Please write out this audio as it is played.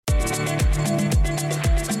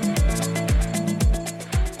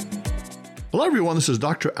Hello everyone, this is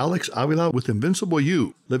Dr. Alex Avila with Invincible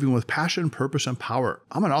You, living with passion, purpose, and power.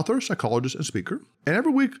 I'm an author, psychologist, and speaker. And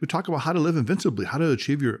every week we talk about how to live invincibly, how to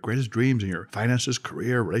achieve your greatest dreams in your finances,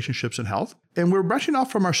 career, relationships, and health. And we're branching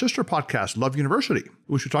off from our sister podcast, Love University,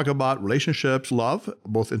 which we talk about relationships, love,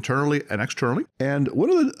 both internally and externally. And one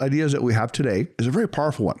of the ideas that we have today is a very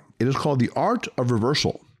powerful one. It is called the art of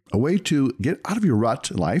reversal, a way to get out of your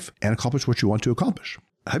rut in life and accomplish what you want to accomplish.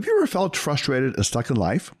 Have you ever felt frustrated and stuck in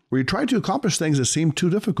life, where you tried to accomplish things that seem too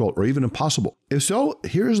difficult or even impossible? If so,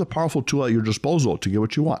 here is a powerful tool at your disposal to get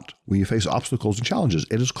what you want when you face obstacles and challenges.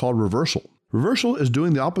 It is called reversal. Reversal is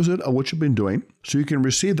doing the opposite of what you've been doing so you can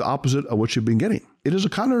receive the opposite of what you've been getting. It is a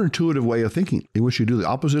counterintuitive way of thinking in which you do the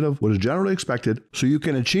opposite of what is generally expected so you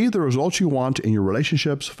can achieve the results you want in your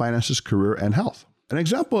relationships, finances, career, and health. An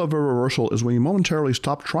example of a reversal is when you momentarily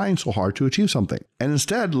stop trying so hard to achieve something and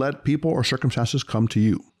instead let people or circumstances come to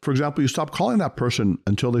you. For example, you stop calling that person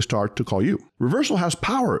until they start to call you. Reversal has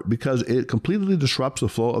power because it completely disrupts the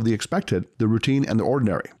flow of the expected, the routine, and the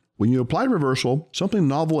ordinary. When you apply reversal, something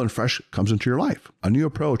novel and fresh comes into your life. A new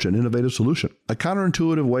approach, an innovative solution, a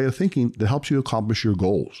counterintuitive way of thinking that helps you accomplish your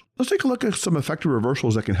goals. Let's take a look at some effective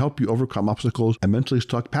reversals that can help you overcome obstacles and mentally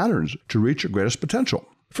stuck patterns to reach your greatest potential.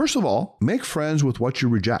 First of all, make friends with what you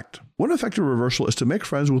reject. One effective reversal is to make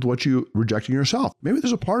friends with what you reject in yourself. Maybe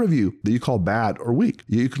there's a part of you that you call bad or weak.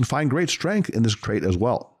 You can find great strength in this trait as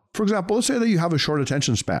well. For example, let's say that you have a short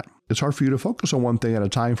attention span. It's hard for you to focus on one thing at a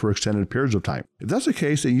time for extended periods of time. If that's the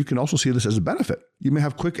case, then you can also see this as a benefit. You may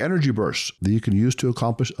have quick energy bursts that you can use to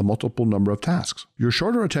accomplish a multiple number of tasks. Your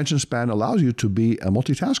shorter attention span allows you to be a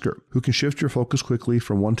multitasker who can shift your focus quickly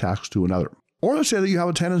from one task to another. Or let's say that you have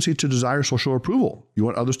a tendency to desire social approval. You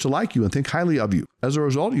want others to like you and think highly of you. As a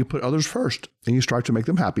result, you put others first and you strive to make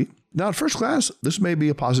them happy. Now, at first glance, this may be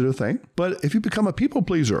a positive thing, but if you become a people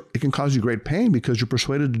pleaser, it can cause you great pain because you're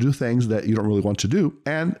persuaded to do things that you don't really want to do,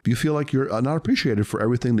 and you feel like you're not appreciated for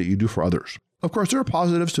everything that you do for others. Of course, there are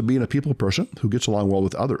positives to being a people person who gets along well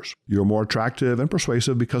with others. You're more attractive and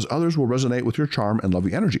persuasive because others will resonate with your charm and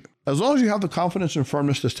loving energy. As long as you have the confidence and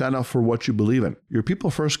firmness to stand up for what you believe in, your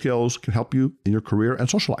people-first skills can help you in your career and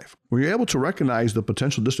social life. When you're able to recognize the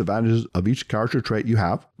potential disadvantages of each character trait you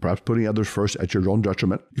have, perhaps putting others first at your own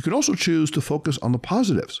detriment, you can also choose to focus on the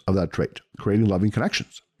positives of that trait, creating loving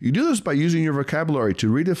connections. You do this by using your vocabulary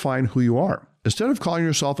to redefine who you are. Instead of calling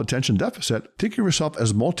yourself attention deficit, think of yourself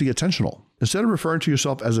as multi-attentional. Instead of referring to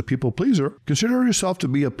yourself as a people pleaser, consider yourself to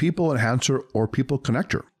be a people enhancer or people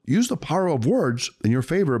connector. Use the power of words in your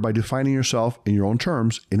favor by defining yourself in your own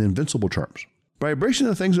terms, in invincible terms. By embracing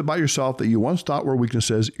the things about yourself that you once thought were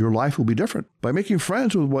weaknesses, your life will be different. By making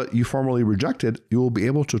friends with what you formerly rejected, you will be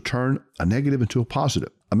able to turn a negative into a positive,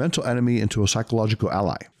 a mental enemy into a psychological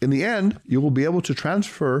ally. In the end, you will be able to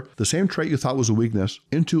transfer the same trait you thought was a weakness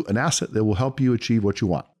into an asset that will help you achieve what you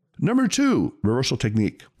want. Number 2, reversal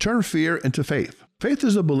technique. Turn fear into faith. Faith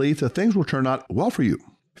is a belief that things will turn out well for you.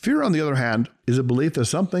 Fear, on the other hand, is a belief that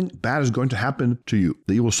something bad is going to happen to you,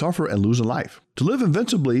 that you will suffer and lose in life. To live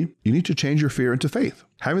invincibly, you need to change your fear into faith,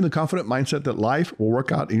 having the confident mindset that life will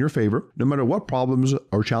work out in your favor no matter what problems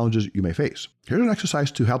or challenges you may face. Here's an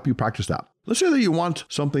exercise to help you practice that. Let's say that you want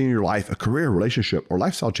something in your life, a career, relationship, or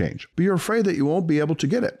lifestyle change, but you're afraid that you won't be able to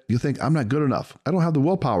get it. You think, I'm not good enough. I don't have the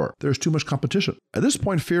willpower. There's too much competition. At this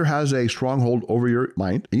point, fear has a stronghold over your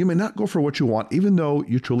mind, and you may not go for what you want even though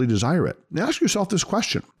you truly desire it. Now ask yourself this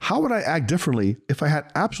question. How would I act differently if I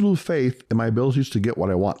had absolute faith in my abilities to get what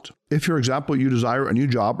I want? If, for example, you desire a new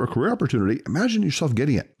job or career opportunity, imagine yourself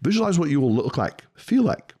getting it. Visualize what you will look like, feel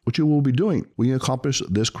like, what you will be doing when you accomplish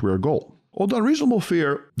this career goal. Although unreasonable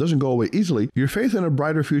fear doesn't go away easily, your faith in a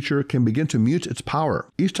brighter future can begin to mute its power.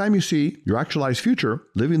 Each time you see your actualized future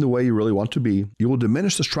living the way you really want to be, you will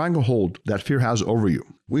diminish the stranglehold that fear has over you.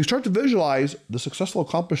 When you start to visualize the successful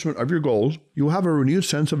accomplishment of your goals, you will have a renewed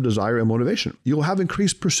sense of desire and motivation. You will have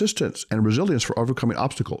increased persistence and resilience for overcoming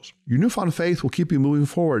obstacles. Your newfound faith will keep you moving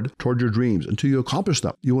forward toward your dreams until you accomplish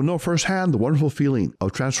them. You will know firsthand the wonderful feeling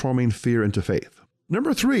of transforming fear into faith.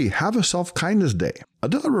 Number 3, have a self-kindness day.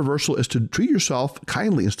 Another reversal is to treat yourself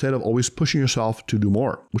kindly instead of always pushing yourself to do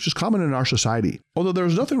more, which is common in our society. Although there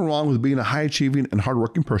is nothing wrong with being a high-achieving and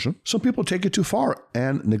hardworking person, some people take it too far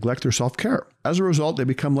and neglect their self-care. As a result, they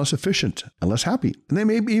become less efficient and less happy, and they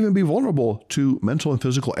may even be vulnerable to mental and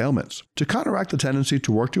physical ailments. To counteract the tendency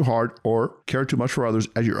to work too hard or care too much for others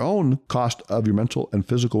at your own cost of your mental and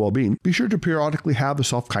physical well-being, be sure to periodically have a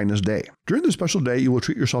self-kindness day. During this special day, you will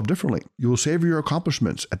treat yourself differently. You will savor your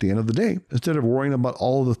accomplishments at the end of the day instead of worrying about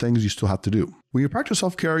all of the things you still have to do. When you practice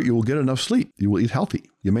self-care, you will get enough sleep. You will eat healthy.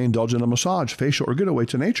 You may indulge in a massage, facial, or getaway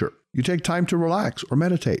to nature. You take time to relax or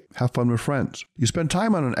meditate, have fun with friends. You spend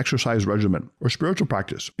time on an exercise regimen or spiritual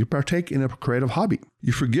practice. You partake in a creative hobby.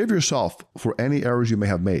 You forgive yourself for any errors you may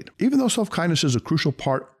have made. Even though self-kindness is a crucial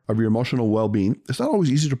part of your emotional well-being, it's not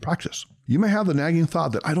always easy to practice. You may have the nagging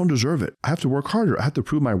thought that I don't deserve it. I have to work harder. I have to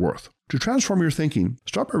prove my worth. To transform your thinking,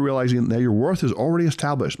 start by realizing that your worth is already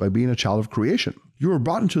established by being a child of creation. You were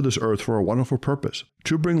brought into this earth for a wonderful purpose,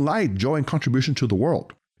 to bring light, joy, and contribution to the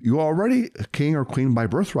world. You are already a king or queen by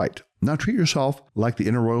birthright. Now treat yourself like the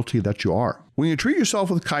inner royalty that you are. When you treat yourself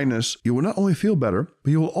with kindness, you will not only feel better,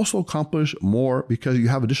 but you will also accomplish more because you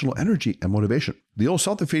have additional energy and motivation. The old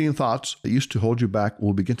self-defeating thoughts that used to hold you back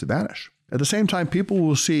will begin to vanish. At the same time, people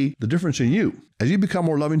will see the difference in you. As you become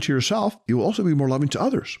more loving to yourself, you will also be more loving to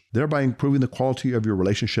others, thereby improving the quality of your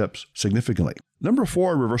relationships significantly. Number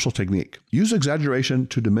 4, reversal technique. Use exaggeration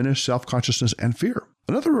to diminish self-consciousness and fear.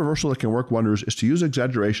 Another reversal that can work wonders is to use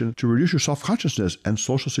exaggeration to reduce your self-consciousness and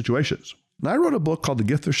social situations. Now, I wrote a book called The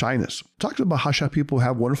Gift of Shyness. It talks about how shy people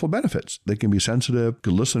have wonderful benefits. They can be sensitive,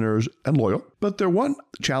 good listeners, and loyal. But their one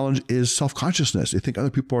challenge is self-consciousness. They think other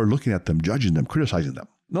people are looking at them, judging them, criticizing them.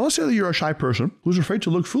 Now, let's say that you're a shy person who's afraid to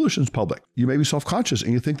look foolish in public. You may be self-conscious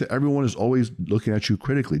and you think that everyone is always looking at you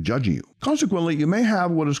critically, judging you. Consequently, you may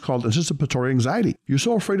have what is called anticipatory anxiety. You're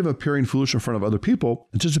so afraid of appearing foolish in front of other people,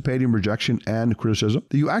 anticipating rejection and criticism,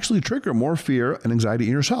 that you actually trigger more fear and anxiety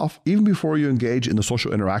in yourself even before you engage in the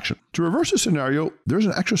social interaction. To reverse this scenario, there's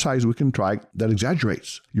an exercise we can try that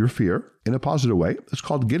exaggerates your fear in a positive way. It's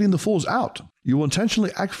called getting the fools out. You will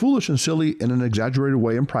intentionally act foolish and silly in an exaggerated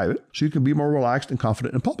way in private so you can be more relaxed and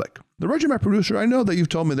confident in public. Now, Reggie, my producer, I know that you've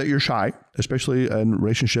told me that you're shy, especially in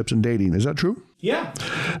relationships and dating. Is that true? Yeah.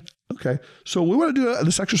 Okay. So we want to do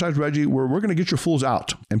this exercise, Reggie, where we're going to get your fools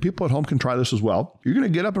out. And people at home can try this as well. You're going to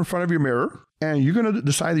get up in front of your mirror and you're going to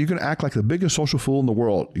decide that you're going to act like the biggest social fool in the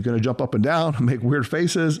world. You're going to jump up and down, make weird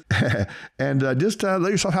faces, and just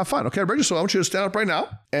let yourself have fun. Okay, Reggie, so I want you to stand up right now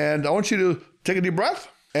and I want you to take a deep breath.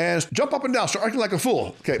 And jump up and down. Start acting like a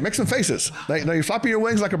fool. Okay, make some faces. Now you're flapping your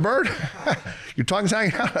wings like a bird. Your tongue's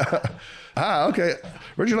hanging out. Okay.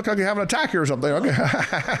 Reggie, you look like you're having an attack here or something. Okay.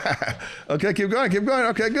 Okay, keep going.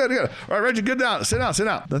 Okay, good. All right, Reggie, good down. Sit down.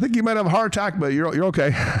 I think you might have a heart attack, but you're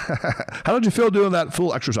okay. How did you feel doing that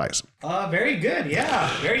fool exercise? Very good.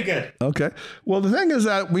 Yeah, very good. Okay. Well, the thing is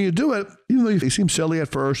that when you do it, even though it seems silly at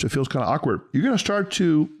first, it feels kind of awkward, you're going to start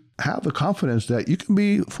to have the confidence that you can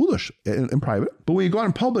be foolish in private, but when you go out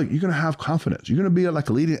in public, you're going to have confidence. You're going to be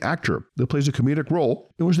like a leading actor that plays a comedic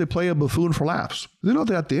role in which they play a buffoon for laughs. They know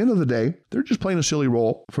that at the end of the day, they're just playing a silly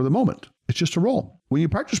role for the moment. It's just a role. When you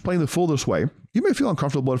practice playing the fool this way, you may feel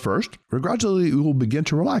uncomfortable at first, but gradually you will begin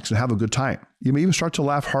to relax and have a good time. You may even start to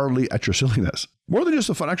laugh heartily at your silliness. More than just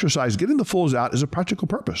a fun exercise, getting the fools out is a practical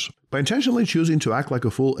purpose. By intentionally choosing to act like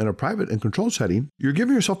a fool in a private and controlled setting, you're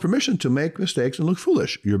giving yourself permission to make mistakes and look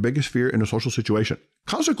foolish, your biggest fear in a social situation.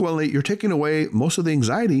 Consequently, you're taking away most of the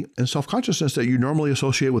anxiety and self-consciousness that you normally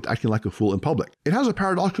associate with acting like a fool in public. It has a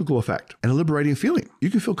paradoxical effect and a liberating feeling. You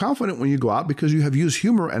can feel confident when you go out because you have used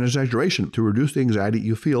humor and exaggeration to reduce the anxiety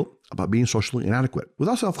you feel about being socially inadequate.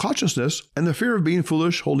 Without self-consciousness and the fear of being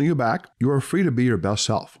foolish holding you back, you are free to be your best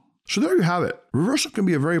self. So there you have it. Reversal can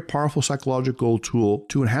be a very powerful psychological tool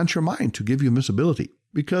to enhance your mind, to give you invincibility,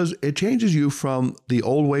 because it changes you from the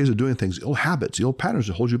old ways of doing things, the old habits, the old patterns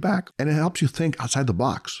that hold you back, and it helps you think outside the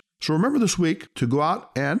box. So remember this week to go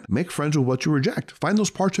out and make friends with what you reject. Find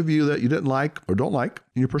those parts of you that you didn't like or don't like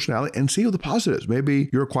in your personality and see the positives.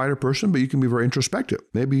 Maybe you're a quieter person, but you can be very introspective.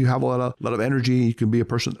 Maybe you have a lot of energy. You can be a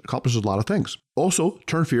person that accomplishes a lot of things. Also,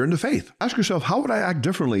 turn fear into faith. Ask yourself, how would I act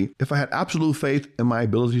differently if I had absolute faith in my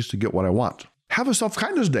abilities to get what I want? Have a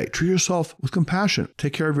self-kindness day. Treat yourself with compassion.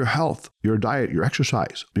 Take care of your health, your diet, your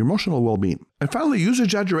exercise, your emotional well-being. And finally, use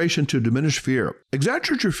exaggeration to diminish fear.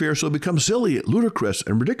 Exaggerate your fear so it becomes silly, ludicrous,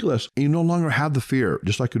 and ridiculous, and you no longer have the fear,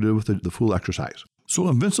 just like you did with the fool exercise. So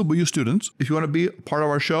Invincible You students, if you want to be part of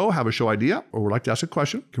our show, have a show idea, or would like to ask a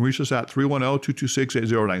question, you can reach us at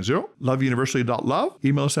 310-226-8090, loveuniversity.love.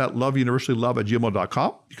 Email us at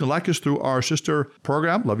loveuniversitylove@gmail.com. You can like us through our sister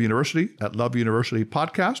program, Love University, at Love University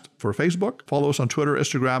Podcast for Facebook. Follow us on Twitter,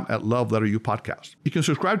 Instagram at LoveLetterU Podcast. You can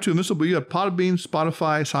subscribe to Invincible You at Podbean,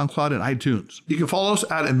 Spotify, SoundCloud, and iTunes. You can follow us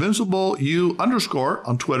at InvincibleU_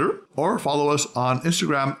 on Twitter, or follow us on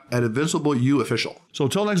Instagram at InvincibleUOfficial. So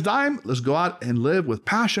until next time, let's go out and live with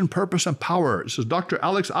passion, purpose, and power. This is Dr.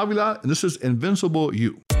 Alex Avila, and this is Invincible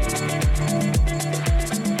You.